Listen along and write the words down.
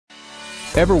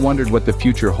Ever wondered what the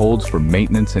future holds for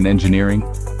maintenance and engineering?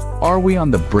 Are we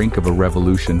on the brink of a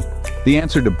revolution? The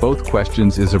answer to both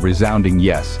questions is a resounding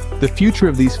yes. The future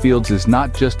of these fields is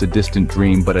not just a distant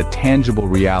dream, but a tangible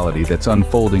reality that's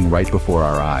unfolding right before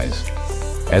our eyes.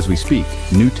 As we speak,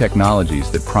 new technologies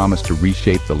that promise to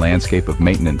reshape the landscape of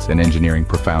maintenance and engineering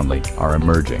profoundly are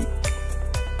emerging.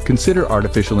 Consider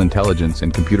artificial intelligence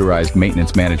and computerized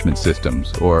maintenance management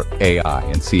systems, or AI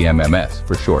and CMMS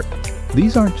for short.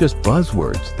 These aren't just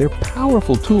buzzwords, they're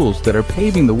powerful tools that are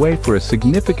paving the way for a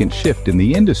significant shift in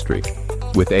the industry.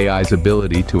 With AI's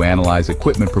ability to analyze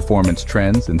equipment performance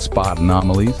trends and spot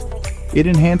anomalies, it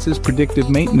enhances predictive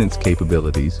maintenance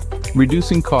capabilities,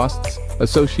 reducing costs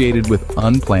associated with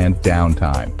unplanned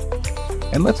downtime.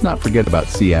 And let's not forget about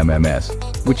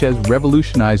CMMS, which has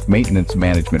revolutionized maintenance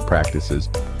management practices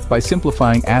by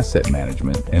simplifying asset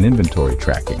management and inventory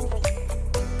tracking.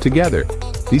 Together,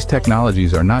 these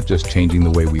technologies are not just changing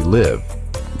the way we live,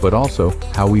 but also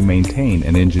how we maintain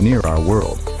and engineer our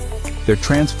world. They're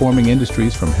transforming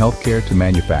industries from healthcare to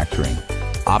manufacturing,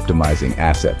 optimizing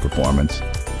asset performance,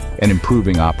 and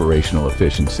improving operational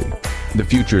efficiency. The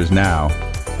future is now,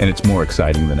 and it's more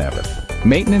exciting than ever.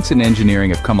 Maintenance and engineering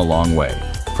have come a long way.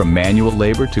 From manual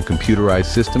labor to computerized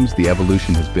systems, the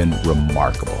evolution has been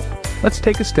remarkable. Let's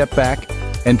take a step back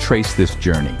and trace this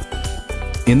journey.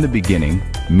 In the beginning,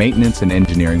 maintenance and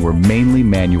engineering were mainly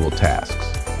manual tasks.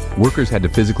 Workers had to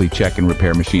physically check and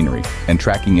repair machinery, and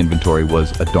tracking inventory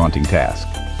was a daunting task.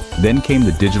 Then came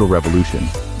the digital revolution,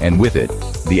 and with it,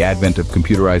 the advent of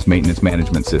computerized maintenance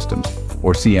management systems,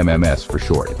 or CMMS for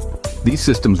short. These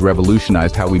systems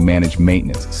revolutionized how we manage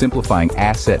maintenance, simplifying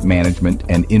asset management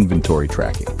and inventory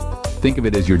tracking. Think of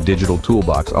it as your digital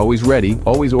toolbox, always ready,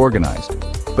 always organized.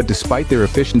 But despite their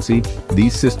efficiency,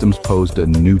 these systems posed a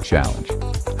new challenge: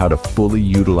 how to fully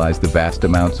utilize the vast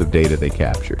amounts of data they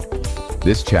captured.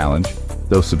 This challenge,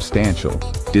 though substantial,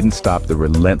 didn't stop the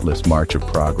relentless march of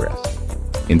progress.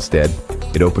 Instead,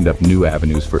 it opened up new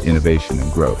avenues for innovation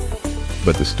and growth.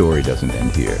 But the story doesn't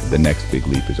end here. The next big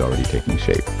leap is already taking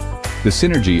shape. The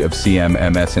synergy of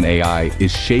CMMS and AI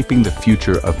is shaping the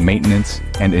future of maintenance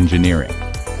and engineering.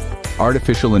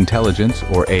 Artificial intelligence,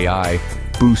 or AI,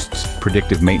 boosts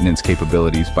predictive maintenance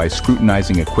capabilities by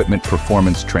scrutinizing equipment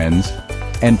performance trends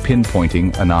and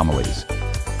pinpointing anomalies.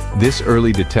 This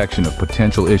early detection of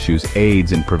potential issues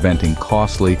aids in preventing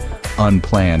costly,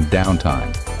 unplanned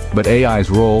downtime. But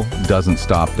AI's role doesn't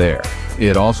stop there.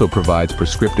 It also provides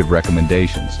prescriptive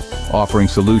recommendations, offering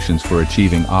solutions for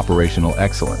achieving operational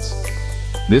excellence.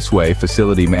 This way,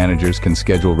 facility managers can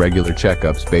schedule regular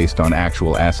checkups based on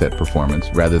actual asset performance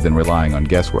rather than relying on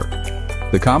guesswork.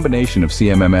 The combination of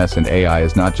CMMS and AI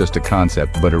is not just a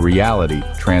concept, but a reality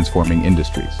transforming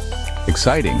industries.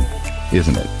 Exciting,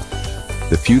 isn't it?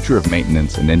 The future of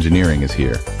maintenance and engineering is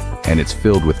here, and it's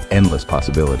filled with endless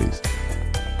possibilities.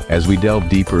 As we delve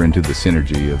deeper into the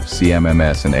synergy of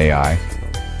CMMS and AI,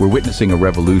 we're witnessing a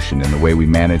revolution in the way we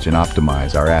manage and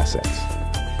optimize our assets.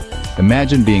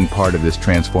 Imagine being part of this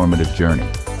transformative journey,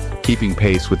 keeping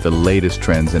pace with the latest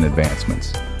trends and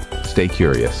advancements. Stay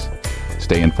curious,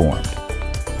 stay informed,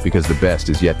 because the best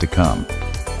is yet to come.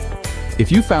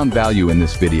 If you found value in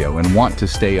this video and want to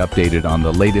stay updated on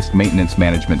the latest maintenance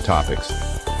management topics,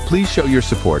 please show your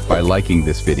support by liking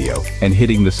this video and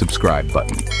hitting the subscribe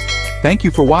button. Thank you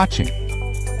for watching.